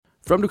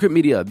From Decrypt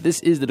Media, this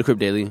is the Decrypt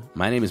Daily.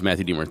 My name is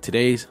Matthew Deemer.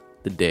 Today's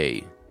the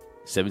day.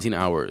 17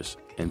 hours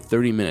and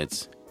 30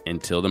 minutes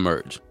until the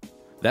merge.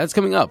 That's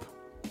coming up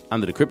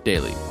on the Decrypt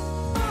Daily.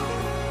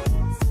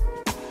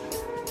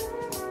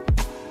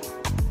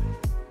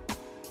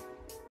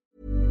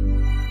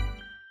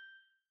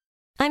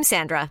 I'm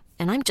Sandra,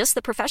 and I'm just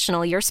the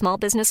professional your small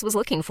business was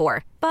looking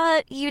for.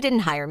 But you didn't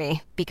hire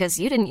me because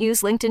you didn't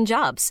use LinkedIn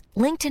Jobs.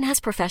 LinkedIn has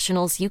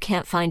professionals you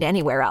can't find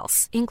anywhere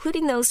else,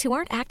 including those who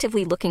aren't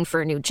actively looking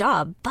for a new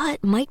job,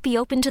 but might be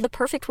open to the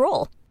perfect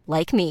role,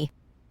 like me.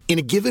 In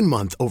a given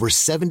month, over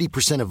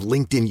 70% of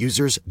LinkedIn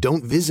users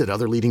don't visit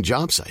other leading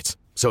job sites.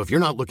 So if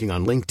you're not looking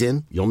on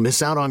LinkedIn, you'll miss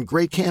out on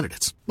great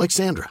candidates like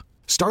Sandra.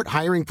 Start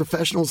hiring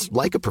professionals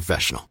like a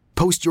professional.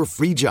 Post your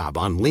free job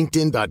on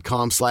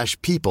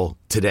linkedin.com/people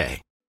today.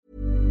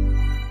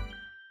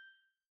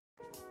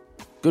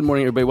 Good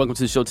morning, everybody. Welcome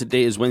to the show.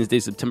 Today is Wednesday,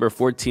 September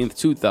 14th,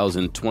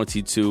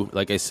 2022.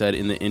 Like I said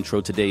in the intro,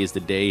 today is the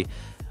day.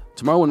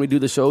 Tomorrow when we do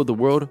the show, the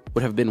world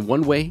would have been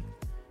one way.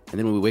 And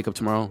then when we wake up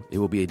tomorrow, it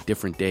will be a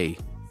different day.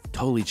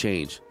 Totally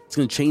change. It's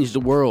going to change the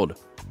world.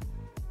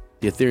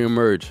 The Ethereum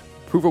merge.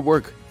 Proof of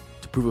work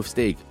to proof of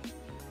stake.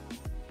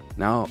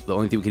 Now, the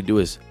only thing we can do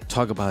is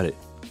talk about it.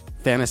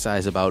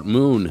 Fantasize about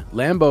moon,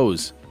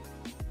 Lambos.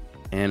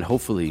 And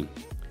hopefully,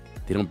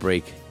 they don't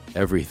break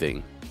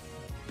everything.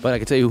 But I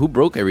can tell you who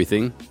broke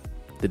everything.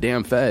 The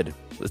damn Fed.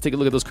 Let's take a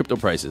look at those crypto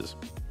prices.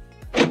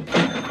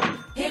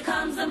 Here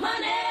comes the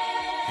money.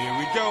 Here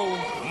we go.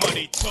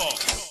 Money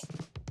talk.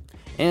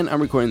 And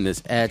I'm recording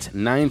this at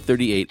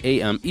 9:38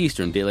 a.m.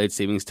 Eastern Daylight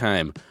Savings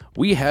Time.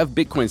 We have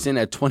Bitcoin sitting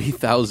at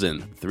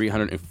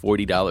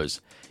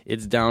 $20,340.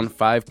 It's down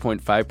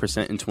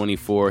 5.5% in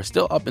 24,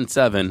 still up in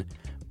 7,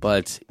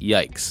 but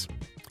yikes.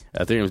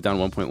 Ethereum is down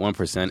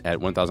 1.1% at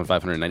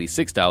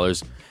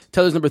 $1,596.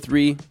 Tether's number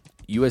 3,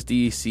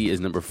 USDC is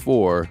number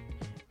 4,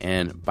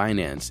 and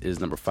Binance is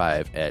number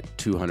 5 at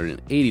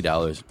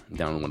 $280,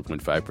 down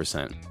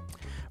 1.5%.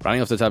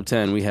 Rounding off the top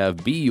 10, we have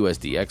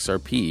BUSD,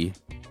 XRP,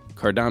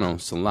 Cardano,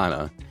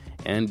 Solana,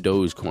 and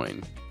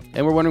Dogecoin.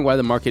 And we're wondering why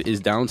the market is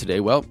down today.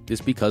 Well,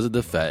 it's because of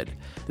the Fed.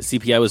 The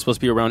CPI was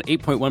supposed to be around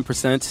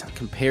 8.1%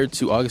 compared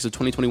to August of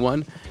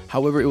 2021.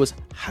 However, it was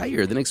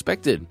higher than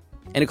expected.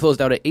 And it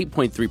closed out at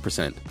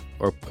 8.3%,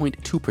 or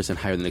 0.2%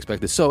 higher than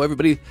expected. So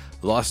everybody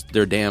lost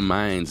their damn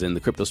minds, and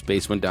the crypto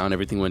space went down.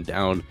 Everything went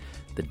down.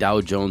 The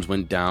Dow Jones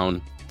went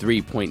down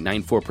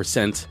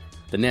 3.94%.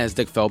 The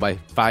NASDAQ fell by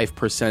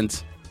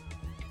 5%.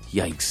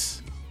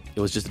 Yikes. It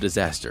was just a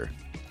disaster.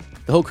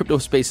 The whole crypto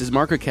space's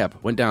market cap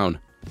went down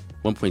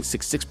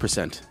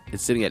 1.66%.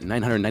 It's sitting at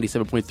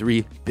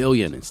 $997.3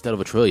 billion instead of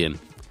 $1 trillion.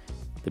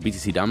 The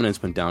BTC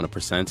dominance went down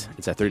 1%.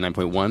 It's at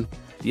 39.1.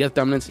 The ETH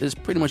dominance is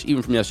pretty much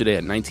even from yesterday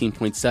at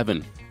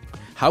 19.7.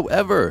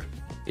 However,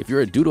 if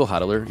you're a Doodle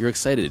hodler, you're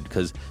excited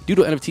because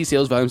Doodle NFT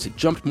sales volumes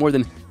jumped more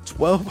than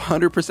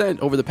 1,200%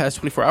 over the past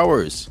 24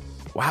 hours.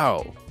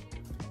 Wow.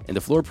 And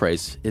the floor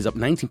price is up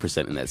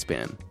 19% in that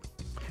span.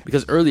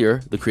 Because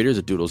earlier, the creators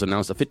of Doodles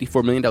announced a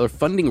 $54 million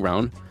funding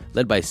round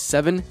led by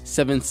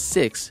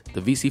 776,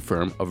 the VC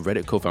firm of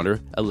Reddit co-founder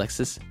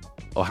Alexis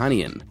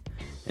Ohanian.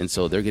 And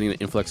so they're getting an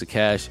influx of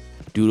cash.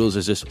 Doodles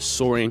is just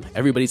soaring.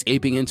 Everybody's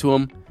aping into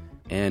them.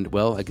 And,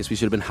 well, I guess we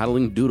should have been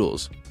hodling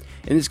Doodles.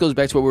 And this goes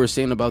back to what we were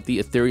saying about the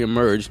Ethereum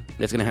merge.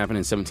 That's going to happen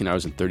in 17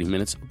 hours and 30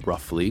 minutes,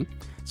 roughly.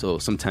 So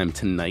sometime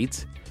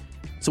tonight.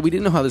 So we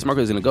didn't know how this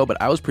market was going to go,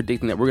 but I was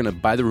predicting that we're going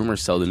to buy the rumor,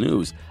 sell the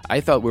news.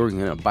 I thought we were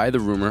going to buy the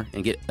rumor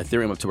and get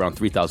Ethereum up to around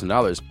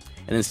 $3,000,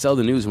 and then sell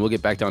the news, and we'll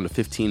get back down to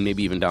 15,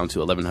 maybe even down to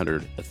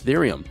 1,100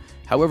 Ethereum.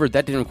 However,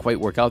 that didn't quite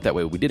work out that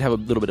way. We did have a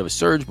little bit of a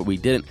surge, but we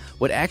didn't.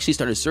 What actually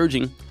started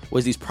surging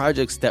was these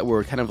projects that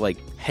were kind of like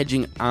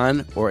hedging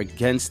on or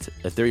against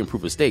Ethereum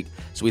proof of stake.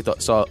 So we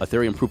saw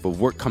Ethereum proof of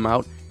work come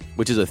out,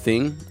 which is a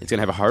thing. It's going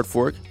to have a hard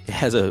fork. It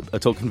has a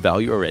token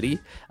value already.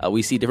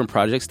 We see different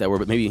projects that were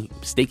maybe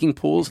staking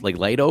pools like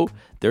Lido,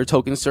 their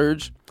token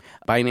surge.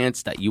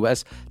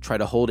 Binance.us try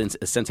to hold and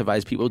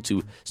incentivize people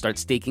to start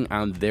staking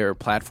on their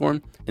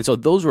platform. And so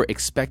those were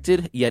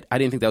expected, yet I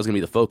didn't think that was going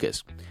to be the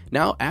focus.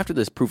 Now, after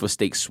this proof of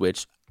stake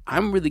switch,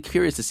 I'm really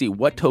curious to see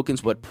what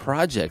tokens, what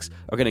projects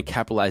are going to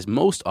capitalize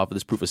most off of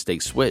this proof of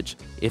stake switch,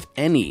 if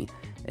any.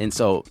 And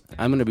so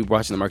I'm going to be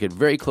watching the market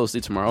very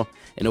closely tomorrow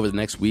and over the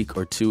next week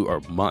or two or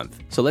month.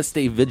 So let's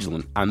stay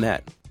vigilant on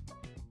that.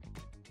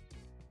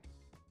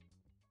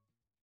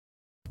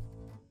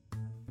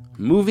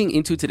 Moving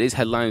into today's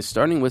headlines,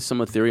 starting with some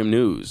Ethereum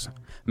news.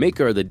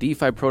 Maker, the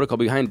DeFi protocol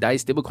behind DAI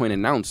stablecoin,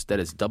 announced that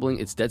it's doubling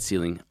its debt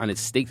ceiling on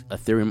its staked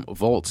Ethereum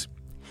vault.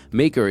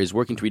 Maker is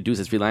working to reduce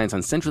its reliance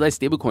on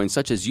centralized stablecoins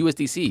such as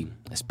USDC,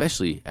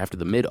 especially after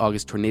the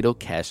mid-August Tornado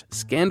Cash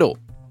scandal.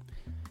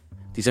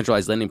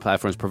 Decentralized lending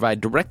platforms provide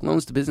direct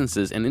loans to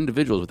businesses and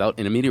individuals without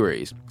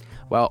intermediaries,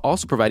 while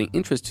also providing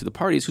interest to the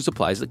parties who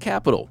supplies the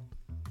capital.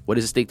 What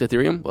is a staked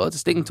Ethereum? Well, it's a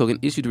staking token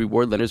issued to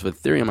reward lenders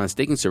with Ethereum on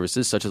staking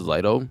services such as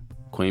Lido,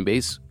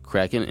 Coinbase,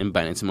 Kraken, and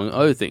Binance, among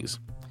other things.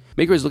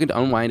 Maker is looking to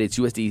unwind its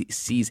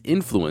USDC's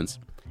influence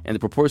and the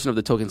proportion of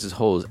the tokens it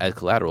holds as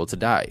collateral to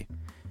DAI.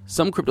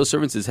 some crypto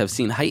services have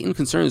seen heightened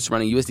concerns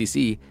surrounding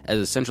USDC as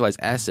a centralized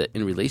asset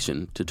in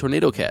relation to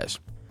Tornado Cash.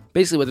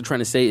 Basically, what they're trying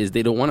to say is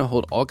they don't want to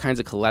hold all kinds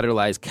of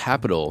collateralized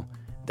capital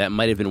that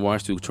might have been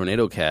washed through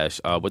Tornado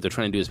Cash. What they're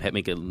trying to do is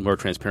make it more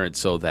transparent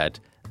so that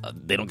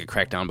they don't get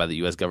cracked down by the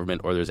U.S. government,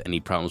 or there's any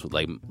problems with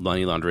like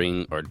money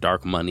laundering or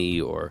dark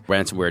money or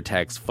ransomware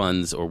attacks,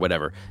 funds, or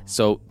whatever.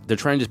 So they're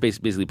trying to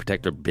just basically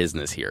protect their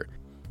business here.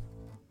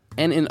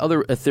 And in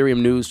other Ethereum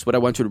news, what I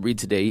want you to read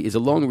today is a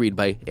long read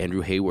by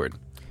Andrew Hayward.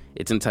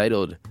 It's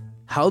entitled,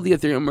 How the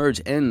Ethereum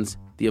Merge Ends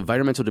the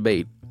Environmental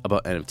Debate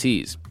About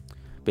NFTs.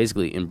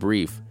 Basically, in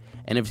brief,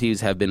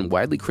 NFTs have been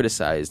widely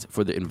criticized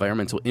for their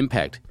environmental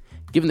impact,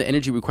 given the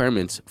energy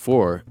requirements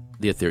for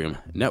the Ethereum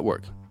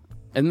network.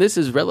 And this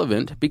is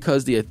relevant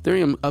because the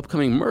Ethereum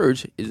upcoming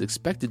merge is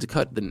expected to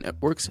cut the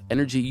network's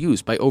energy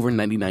use by over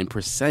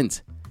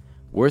 99%.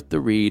 Worth the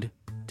read.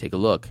 Take a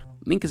look.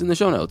 Link is in the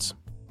show notes.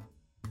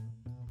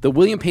 The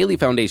William Paley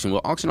Foundation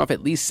will auction off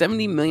at least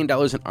 $70 million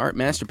in art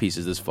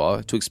masterpieces this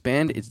fall to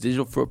expand its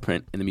digital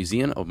footprint in the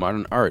Museum of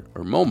Modern Art,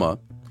 or MoMA,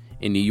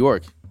 in New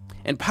York.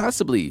 And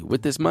possibly,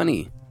 with this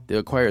money, they'll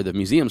acquire the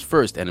museum's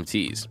first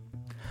NFTs.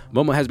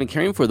 MoMA has been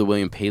caring for the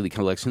William Paley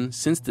collection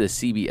since the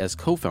CBS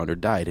co-founder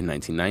died in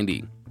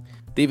 1990.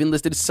 They've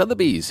enlisted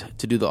Sotheby's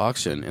to do the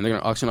auction, and they're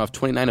going to auction off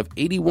 29 of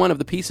 81 of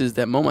the pieces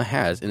that MoMA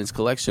has in its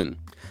collection.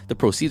 The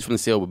proceeds from the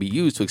sale will be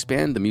used to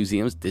expand the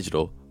museum's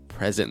digital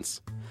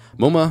presence.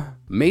 MoMA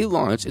may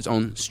launch its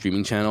own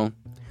streaming channel,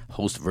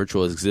 host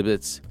virtual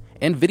exhibits,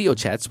 and video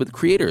chats with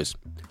creators,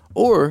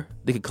 or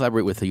they could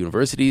collaborate with the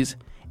universities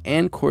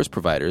and course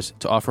providers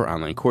to offer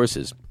online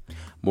courses.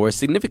 More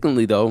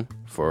significantly, though,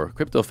 for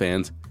crypto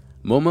fans,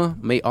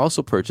 MoMA may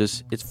also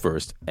purchase its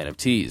first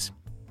NFTs.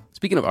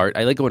 Speaking of art,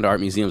 I like going to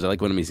art museums. I like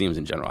going to museums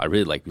in general. I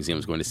really like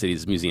museums, going to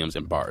cities, museums,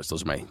 and bars.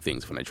 Those are my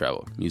things when I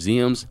travel.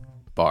 Museums,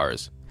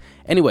 bars.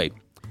 Anyway,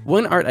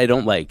 one art I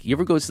don't like, you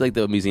ever go to like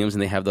the museums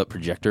and they have the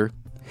projector?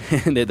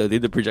 And they have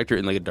the projector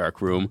in like a dark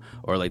room,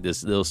 or like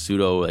this little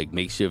pseudo like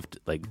makeshift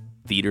like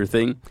theater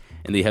thing,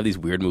 and they have these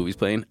weird movies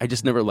playing. I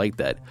just never liked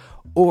that.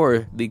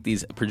 Or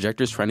these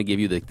projectors trying to give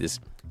you like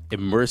this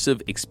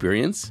immersive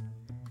experience.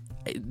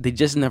 They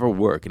just never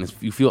work, and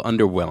you feel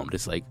underwhelmed.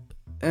 It's like,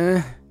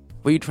 what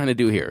are you trying to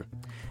do here?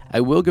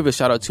 I will give a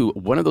shout out to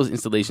one of those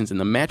installations in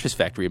the Mattress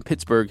Factory in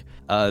Pittsburgh.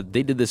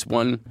 They did this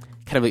one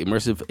kind of like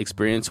immersive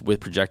experience with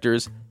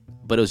projectors,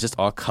 but it was just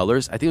all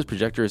colors. I think it was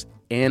projectors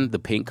and the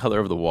paint color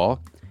of the wall.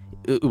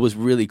 It was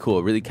really cool.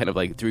 It really kind of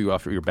like threw you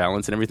off your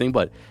balance and everything,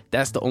 but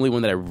that's the only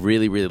one that I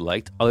really, really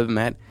liked. Other than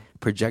that,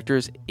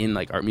 projectors in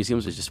like art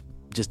museums is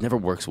just never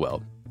works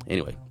well.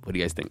 Anyway, what do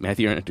you guys think?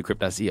 Matthew at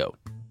Decrypt.co.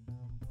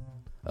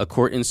 A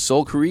court in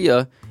Seoul,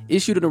 Korea,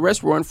 issued an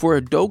arrest warrant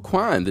for Do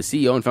Kwon, the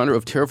CEO and founder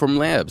of Terraform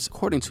Labs,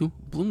 according to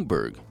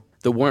Bloomberg.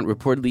 The warrant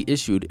reportedly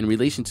issued in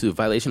relation to the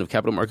violation of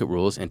capital market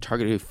rules and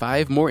targeted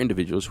 5 more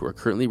individuals who are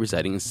currently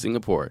residing in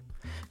Singapore.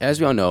 As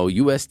we all know,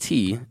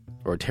 UST,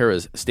 or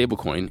Terra's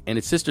stablecoin, and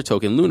its sister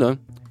token Luna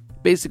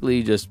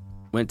basically just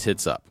went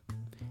tits up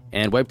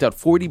and wiped out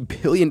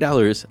 $40 billion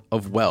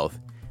of wealth,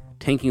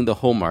 tanking the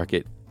whole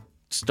market,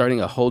 starting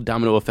a whole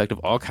domino effect of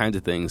all kinds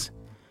of things.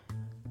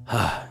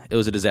 It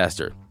was a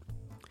disaster.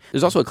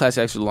 There's also a class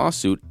action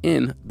lawsuit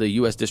in the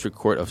U.S. District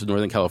Court of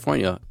Northern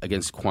California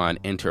against Kwon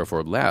and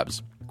Terraform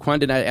Labs. Kwon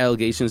denied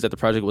allegations that the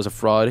project was a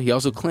fraud. He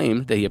also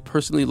claimed that he had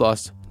personally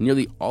lost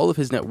nearly all of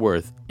his net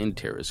worth in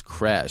Terra's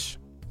crash.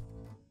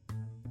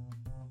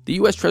 The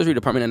U.S. Treasury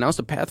Department announced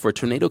a path for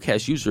Tornado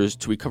Cash users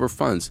to recover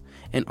funds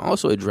and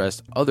also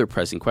addressed other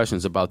pressing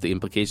questions about the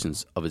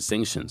implications of its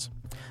sanctions.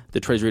 The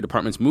Treasury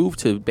Department's move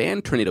to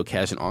ban Tornado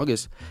Cash in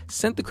August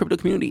sent the crypto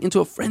community into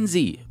a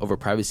frenzy over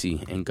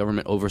privacy and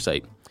government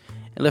oversight,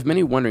 and left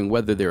many wondering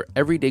whether their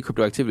everyday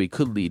crypto activity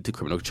could lead to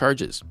criminal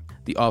charges.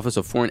 The Office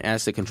of Foreign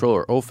Asset Control,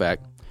 or OFAC,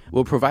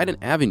 will provide an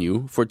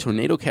avenue for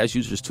Tornado Cash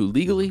users to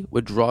legally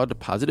withdraw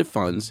deposited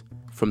funds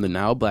from the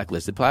now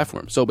blacklisted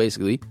platform. So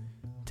basically,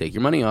 take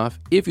your money off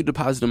if you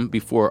deposit them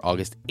before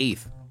August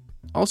 8th.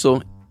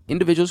 Also,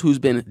 individuals who's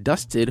been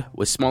dusted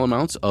with small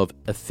amounts of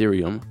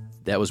Ethereum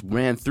that was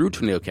ran through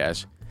Tornado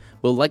Cash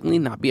will likely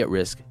not be at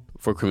risk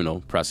for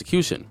criminal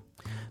prosecution.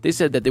 They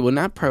said that they will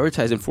not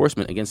prioritize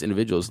enforcement against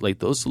individuals like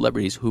those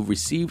celebrities who've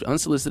received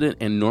unsolicited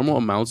and normal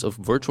amounts of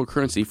virtual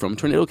currency from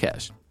Tornado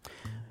Cash,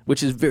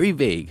 which is very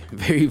vague,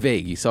 very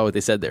vague. You saw what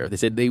they said there. They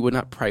said they would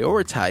not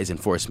prioritize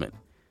enforcement.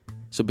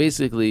 So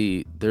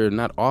basically, they're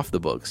not off the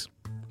books.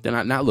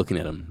 They're not looking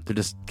at them. They're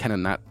just kind of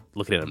not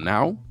looking at them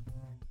now.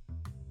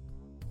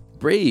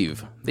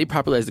 Brave. They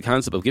popularized the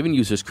concept of giving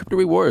users crypto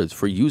rewards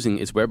for using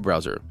its web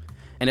browser.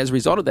 And as a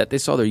result of that, they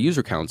saw their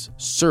user counts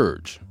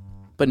surge.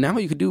 But now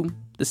you could do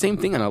the same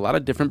thing on a lot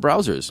of different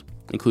browsers,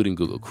 including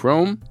Google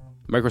Chrome,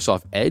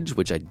 Microsoft Edge,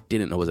 which I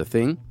didn't know was a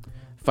thing,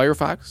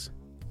 Firefox,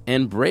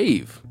 and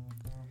Brave.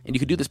 And you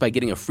could do this by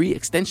getting a free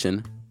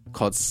extension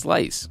called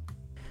Slice.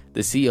 The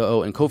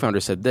CEO and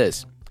co-founder said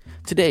this: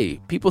 "Today,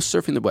 people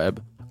surfing the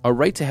web are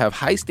right to have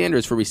high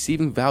standards for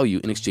receiving value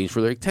in exchange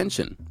for their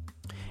attention,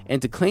 and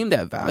to claim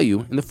that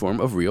value in the form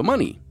of real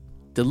money,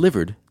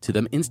 delivered to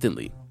them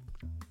instantly."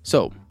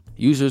 So,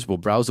 Users will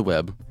browse the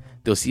web.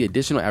 They'll see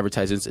additional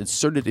advertisements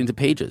inserted into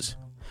pages.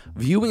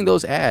 Viewing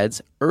those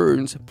ads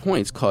earns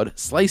points called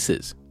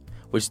slices,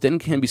 which then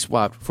can be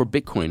swapped for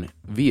Bitcoin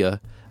via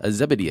a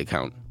Zebedee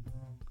account.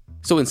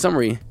 So in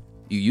summary,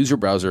 you use your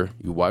browser,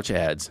 you watch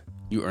ads,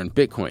 you earn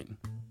Bitcoin.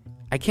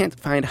 I can't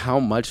find how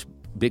much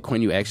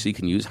Bitcoin you actually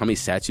can use, how many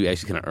sats you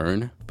actually can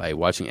earn by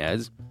watching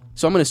ads.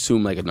 So I'm going to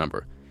assume like a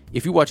number.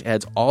 If you watch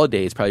ads all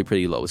day, it's probably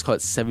pretty low. Let's call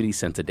it 70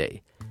 cents a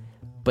day.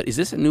 But is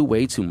this a new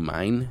way to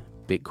mine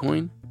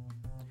Bitcoin?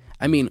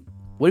 I mean,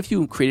 what if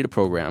you created a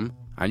program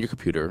on your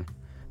computer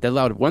that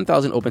allowed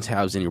 1,000 open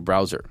tabs in your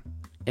browser,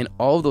 and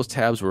all of those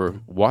tabs were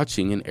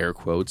watching, in air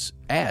quotes,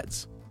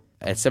 ads?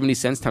 At 70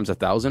 cents times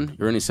 1,000,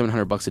 you're earning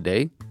 $700 a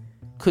day.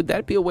 Could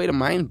that be a way to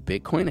mine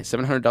Bitcoin at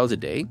 $700 a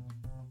day?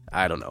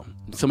 I don't know.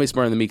 Somebody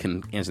smarter than me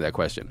can answer that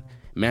question.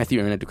 Matthew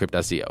Aaron at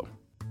Decrypt.co.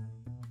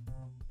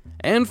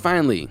 And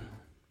finally,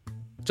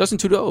 Justin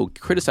Trudeau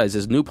criticized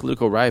his new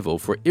political rival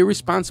for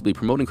irresponsibly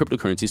promoting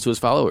cryptocurrencies to his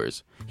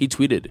followers. He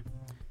tweeted,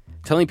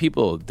 "Telling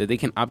people that they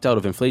can opt out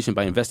of inflation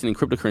by investing in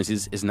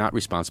cryptocurrencies is not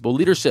responsible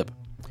leadership.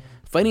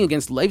 Fighting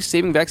against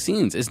life-saving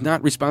vaccines is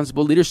not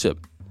responsible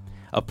leadership.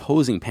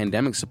 Opposing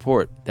pandemic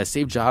support that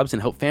save jobs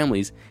and help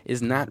families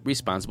is not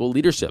responsible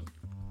leadership."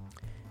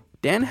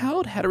 Dan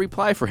Held had a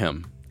reply for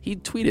him. He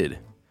tweeted,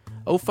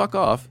 "Oh, fuck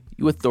off,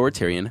 you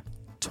authoritarian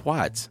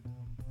twat."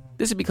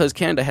 This is because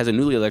Canada has a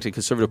newly elected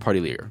Conservative Party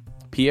leader,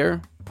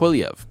 Pierre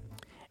Poilievre,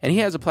 and he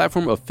has a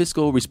platform of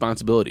fiscal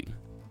responsibility.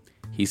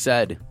 He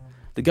said,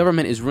 "The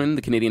government is ruining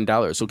the Canadian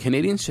dollar, so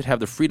Canadians should have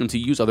the freedom to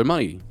use other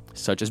money,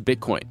 such as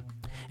Bitcoin."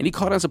 And he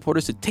called on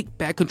supporters to take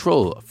back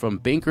control from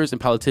bankers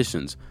and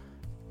politicians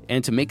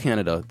and to make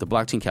Canada the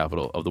blockchain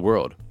capital of the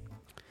world.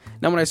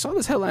 Now, when I saw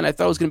this headline, I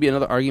thought it was going to be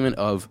another argument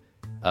of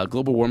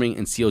global warming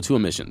and CO2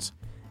 emissions.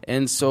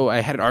 And so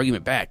I had an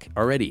argument back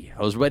already.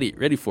 I was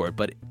ready for it,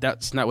 but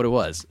that's not what it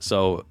was.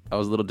 So I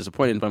was a little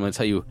disappointed, but I'm going to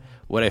tell you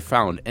what I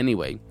found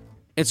anyway.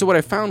 And so what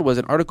I found was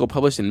an article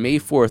published in May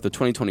 4th of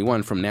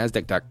 2021 from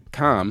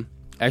NASDAQ.com.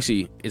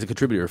 Actually, it's a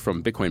contributor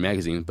from Bitcoin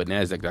Magazine, but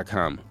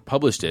NASDAQ.com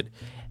published it.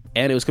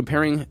 And it was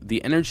comparing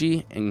the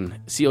energy and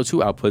CO2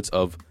 outputs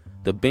of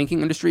the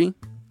banking industry,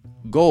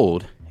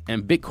 gold,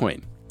 and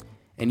Bitcoin.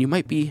 And you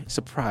might be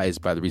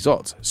surprised by the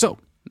results. So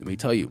let me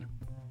tell you.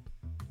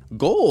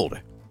 Gold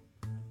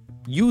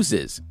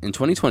uses, in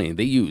 2020,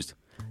 they used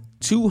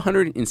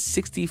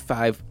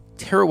 265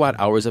 terawatt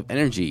hours of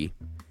energy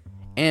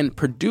and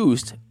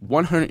produced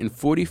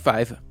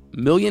 145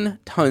 million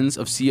tons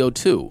of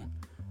CO2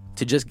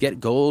 to just get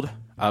gold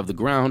out of the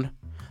ground,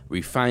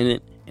 refine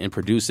it, and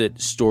produce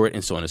it, store it,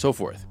 and so on and so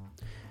forth,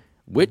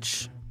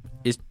 which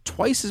is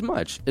twice as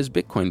much as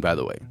Bitcoin, by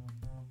the way.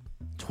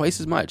 Twice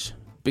as much.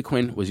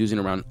 Bitcoin was using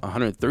around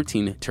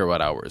 113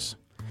 terawatt hours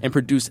and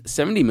produced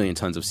 70 million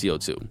tons of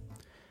CO2.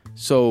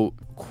 So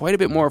quite a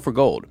bit more for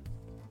gold.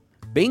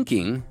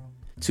 Banking,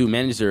 to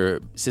manage their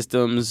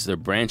systems, their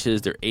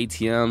branches, their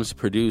ATMs,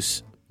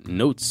 produce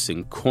notes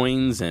and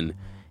coins and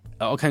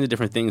all kinds of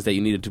different things that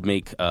you needed to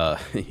make,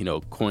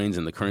 coins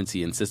and the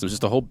currency and systems,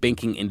 just the whole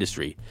banking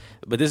industry.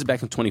 But this is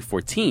back in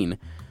 2014.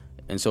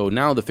 And so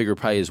now the figure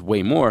probably is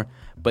way more.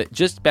 But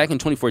just back in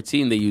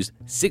 2014, they used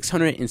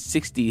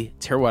 660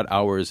 terawatt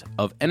hours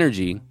of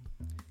energy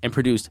and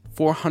produced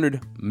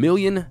 400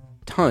 million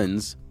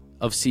tons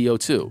of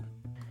CO2.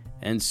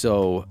 And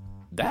so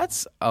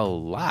that's a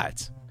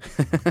lot.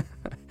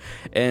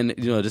 And,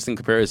 just in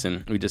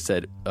comparison, we just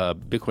said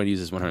Bitcoin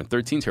uses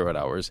 113 terawatt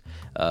hours.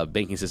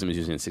 Banking system is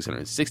using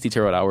 660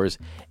 terawatt hours.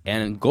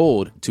 And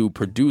gold, to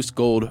produce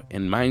gold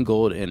and mine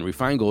gold and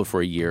refine gold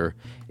for a year,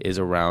 is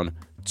around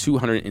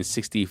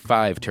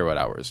 265 terawatt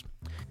hours.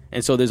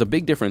 And so there's a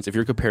big difference if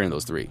you're comparing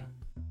those three.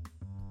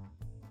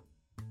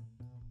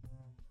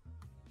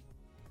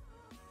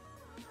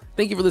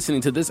 Thank you for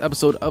listening to this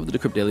episode of the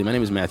Decrypt Daily. My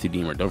name is Matthew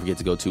Deemer. Don't forget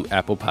to go to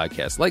Apple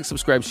Podcasts. Like,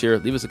 subscribe, share,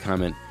 leave us a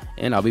comment,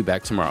 and I'll be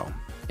back tomorrow.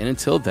 And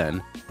until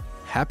then,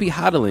 happy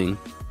hodling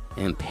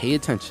and pay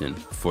attention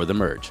for the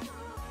merge.